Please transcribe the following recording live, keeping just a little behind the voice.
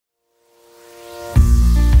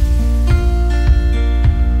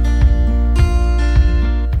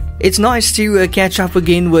It's nice to catch up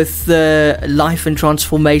again with life and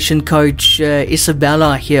transformation coach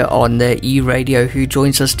Isabella here on E-Radio, who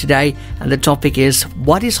joins us today. And the topic is,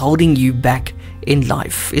 what is holding you back in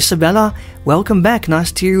life? Isabella, welcome back.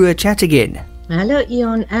 Nice to chat again. Hello,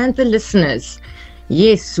 Ian, and the listeners.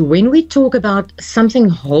 Yes, when we talk about something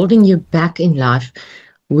holding you back in life,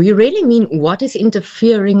 we really mean what is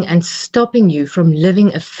interfering and stopping you from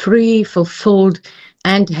living a free, fulfilled,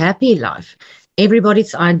 and happy life.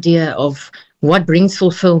 Everybody's idea of what brings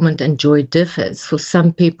fulfillment and joy differs. For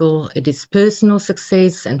some people, it is personal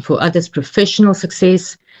success, and for others, professional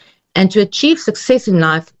success. And to achieve success in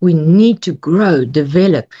life, we need to grow,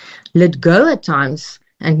 develop, let go at times,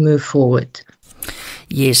 and move forward.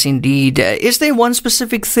 Yes, indeed. Is there one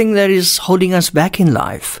specific thing that is holding us back in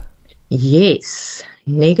life? Yes,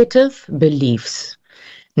 negative beliefs.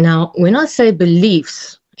 Now, when I say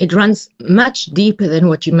beliefs, it runs much deeper than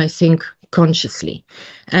what you may think consciously.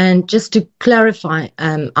 And just to clarify,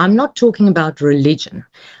 I'm not talking about religion.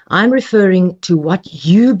 I'm referring to what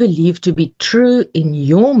you believe to be true in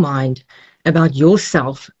your mind about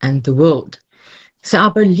yourself and the world. So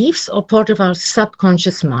our beliefs are part of our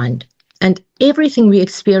subconscious mind, and everything we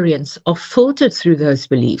experience are filtered through those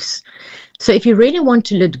beliefs. So if you really want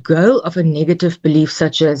to let go of a negative belief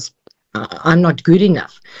such as, I'm not good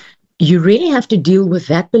enough, you really have to deal with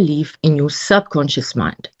that belief in your subconscious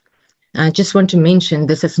mind. I just want to mention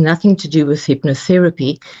this has nothing to do with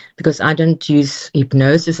hypnotherapy, because I don't use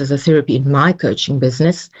hypnosis as a therapy in my coaching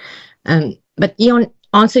business. But Ian,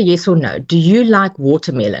 answer yes or no. Do you like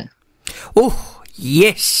watermelon? Oh,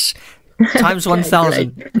 yes. Times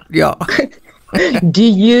 1,000. Yeah. Do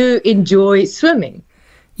you enjoy swimming?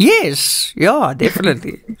 Yes. Yeah,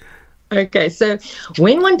 definitely. Okay, so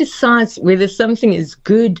when one decides whether something is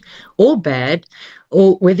good or bad,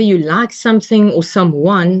 or whether you like something or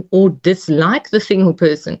someone or dislike the thing or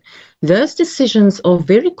person, those decisions are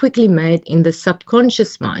very quickly made in the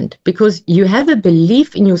subconscious mind, because you have a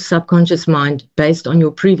belief in your subconscious mind based on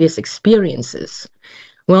your previous experiences.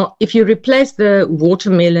 Well, if you replace the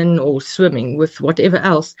watermelon or swimming with whatever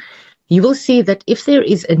else, you will see that if there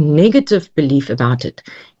is a negative belief about it,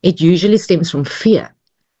 it usually stems from fear.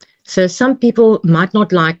 So some people might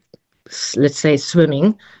not like, let's say,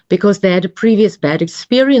 swimming because they had a previous bad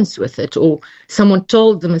experience with it, or someone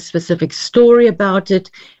told them a specific story about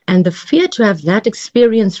it, and the fear to have that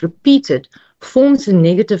experience repeated forms a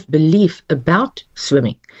negative belief about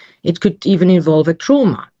swimming. It could even involve a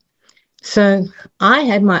trauma. So I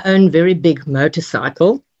had my own very big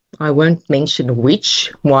motorcycle. I won't mention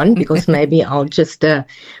which one, because maybe I'll just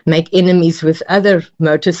make enemies with other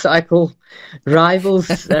motorcycle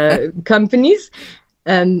rivals companies.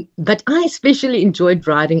 But I especially enjoyed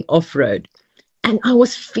riding off-road. And I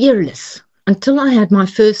was fearless until I had my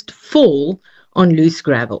first fall on loose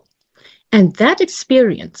gravel. And that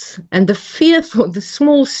experience and the fear for the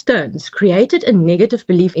small stones created a negative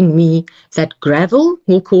belief in me that gravel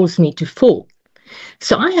will cause me to fall.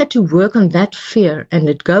 So I had to work on that fear and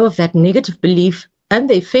let go of that negative belief and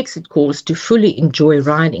the effects it caused to fully enjoy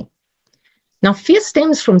riding. Now, fear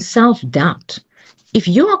stems from self-doubt. If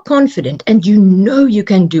you are confident and you know you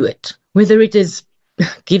can do it, whether it is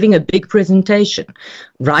giving a big presentation,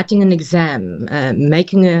 writing an exam,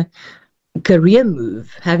 making a career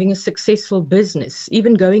move, having a successful business,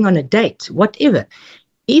 even going on a date, whatever,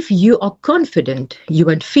 if you are confident, you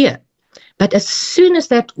won't fear. But as soon as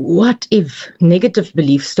that what if negative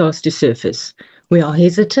belief starts to surface, we are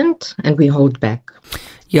hesitant and we hold back.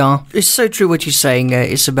 Yeah, it's so true what you're saying,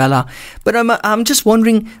 Isabella. But I'm just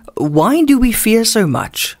wondering, why do we fear so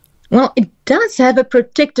much? Well, it does have a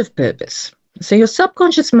protective purpose. So your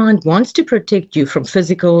subconscious mind wants to protect you from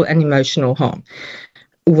physical and emotional harm.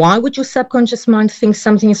 Why would your subconscious mind think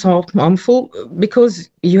something is harmful? Because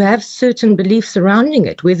you have certain beliefs surrounding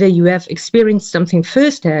it, whether you have experienced something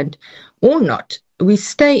firsthand or not. We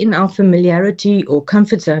stay in our familiarity or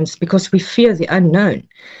comfort zones because we fear the unknown.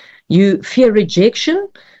 You fear rejection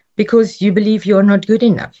because you believe you are not good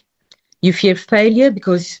enough. You fear failure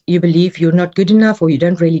because you believe you're not good enough or you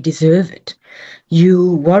don't really deserve it.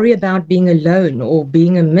 You worry about being alone or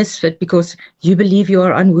being a misfit because you believe you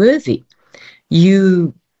are unworthy.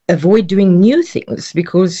 You avoid doing new things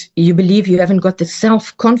because you believe you haven't got the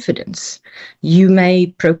self-confidence. You may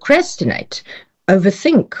procrastinate,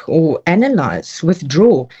 overthink or analyze,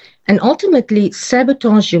 withdraw, and ultimately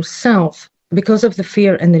sabotage yourself because of the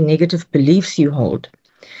fear and the negative beliefs you hold.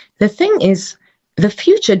 The thing is, the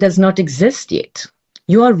future does not exist yet.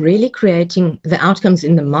 You are really creating the outcomes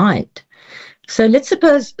in the mind. So let's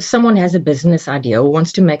suppose someone has a business idea or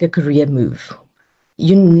wants to make a career move.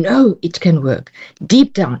 You know it can work.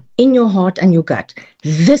 Deep down, in your heart and your gut,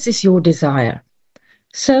 this is your desire.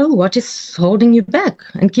 So what is holding you back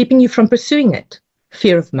and keeping you from pursuing it?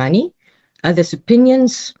 Fear of money, others'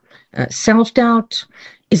 opinions, self-doubt?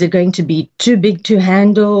 Is it going to be too big to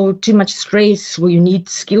handle, too much stress? Will you need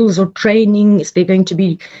skills or training? Is there going to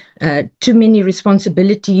be too many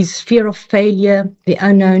responsibilities, fear of failure, the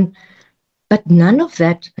unknown? But none of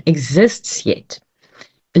that exists yet.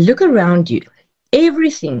 Look around you.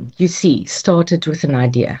 Everything you see started with an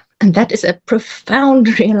idea. And that is a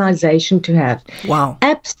profound realization to have. Wow.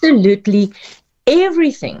 Absolutely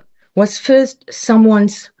everything was first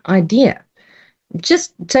someone's idea.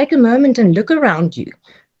 Just take a moment and look around you.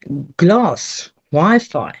 Glass,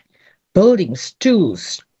 Wi-Fi, buildings,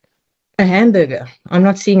 tools, a hamburger. I'm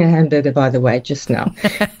not seeing a hamburger, by the way, just now.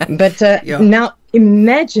 But Now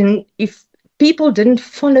imagine if people didn't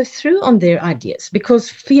follow through on their ideas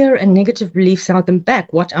because fear and negative beliefs held them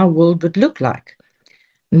back, what our world would look like.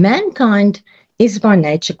 Mankind is by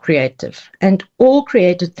nature creative, and all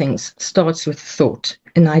created things starts with thought,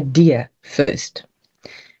 an idea first.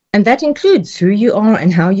 And that includes who you are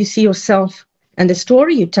and how you see yourself and the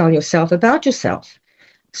story you tell yourself about yourself.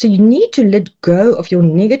 So you need to let go of your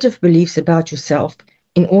negative beliefs about yourself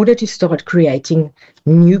in order to start creating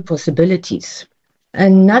new possibilities.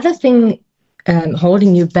 Another thing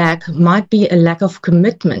holding you back might be a lack of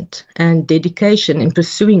commitment and dedication in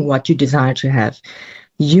pursuing what you desire to have.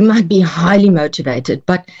 You might be highly motivated,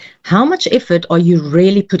 but how much effort are you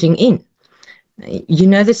really putting in? You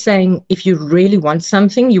know the saying, if you really want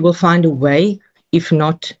something, you will find a way. If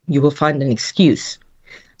not, you will find an excuse.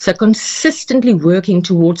 So consistently working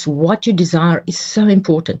towards what you desire is so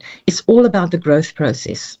important. It's all about the growth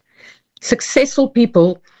process. Successful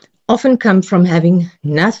people often come from having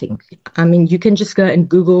nothing. I mean, you can just go and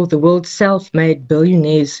Google the world's self-made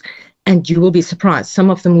billionaires and you will be surprised.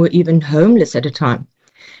 Some of them were even homeless at a time.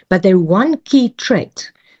 But their one key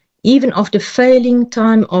trait, even after failing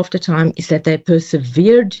time after time, is that they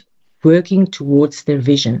persevered working towards their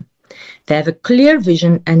vision. They have a clear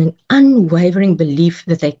vision and an unwavering belief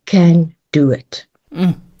that they can do it.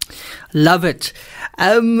 Love it.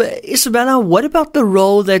 Isabella, what about the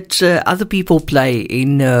role that other people play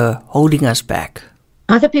in holding us back?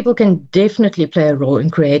 Other people can definitely play a role in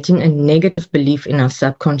creating a negative belief in our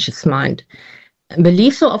subconscious mind.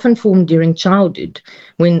 Beliefs are often formed during childhood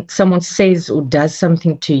when someone says or does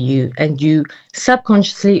something to you and you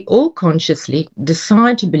subconsciously or consciously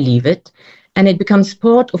decide to believe it, and it becomes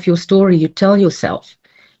part of your story you tell yourself.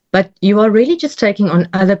 But you are really just taking on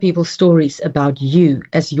other people's stories about you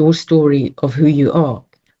as your story of who you are.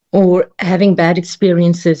 Or having bad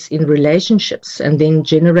experiences in relationships and then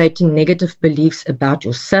generating negative beliefs about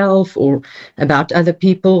yourself or about other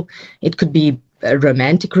people. It could be a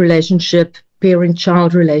romantic relationship,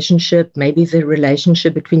 parent-child relationship, maybe the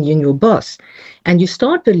relationship between you and your boss. And you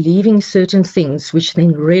start believing certain things which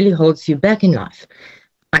then really holds you back in life.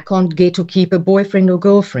 I can't get or keep a boyfriend or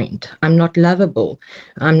girlfriend. I'm not lovable.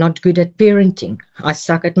 I'm not good at parenting. I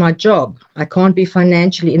suck at my job. I can't be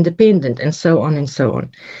financially independent, and so on and so on.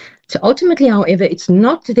 So ultimately, however, it's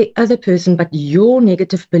not the other person, but your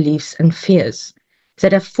negative beliefs and fears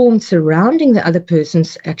that have formed surrounding the other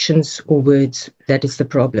person's actions or words that is the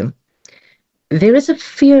problem. There is a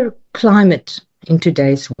fear climate in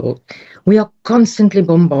today's world. We are constantly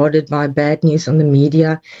bombarded by bad news on the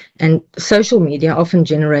media, and social media often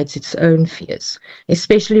generates its own fears,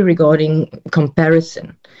 especially regarding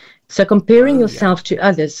comparison. So comparing yourself to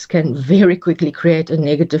others can very quickly create a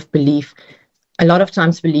negative belief, a lot of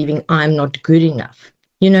times believing I'm not good enough.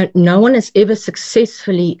 You know, no one has ever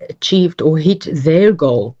successfully achieved or hit their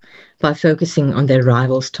goal by focusing on their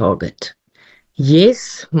rival's target.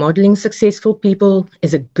 Yes, modeling successful people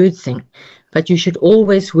is a good thing, but you should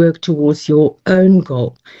always work towards your own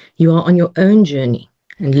goal. You are on your own journey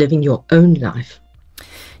and living your own life.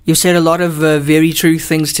 You said a lot of very true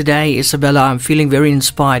things today, Isabella. I'm feeling very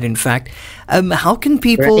inspired, in fact. How can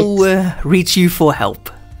people reach you for help?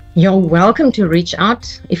 You're welcome to reach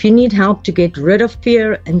out. If you need help to get rid of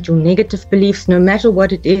fear and your negative beliefs, no matter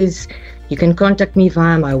what it is, you can contact me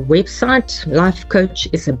via my website,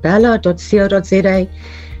 lifecoachisabella.co.za.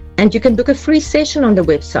 And you can book a free session on the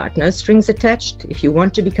website, no strings attached, if you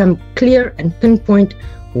want to become clear and pinpoint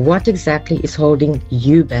what exactly is holding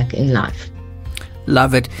you back in life.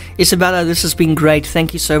 Love it. Isabella, this has been great.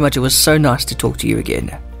 Thank you so much. It was so nice to talk to you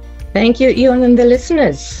again. Thank you, Eon, and the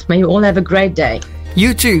listeners. May you all have a great day.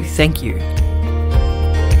 You too. Thank you.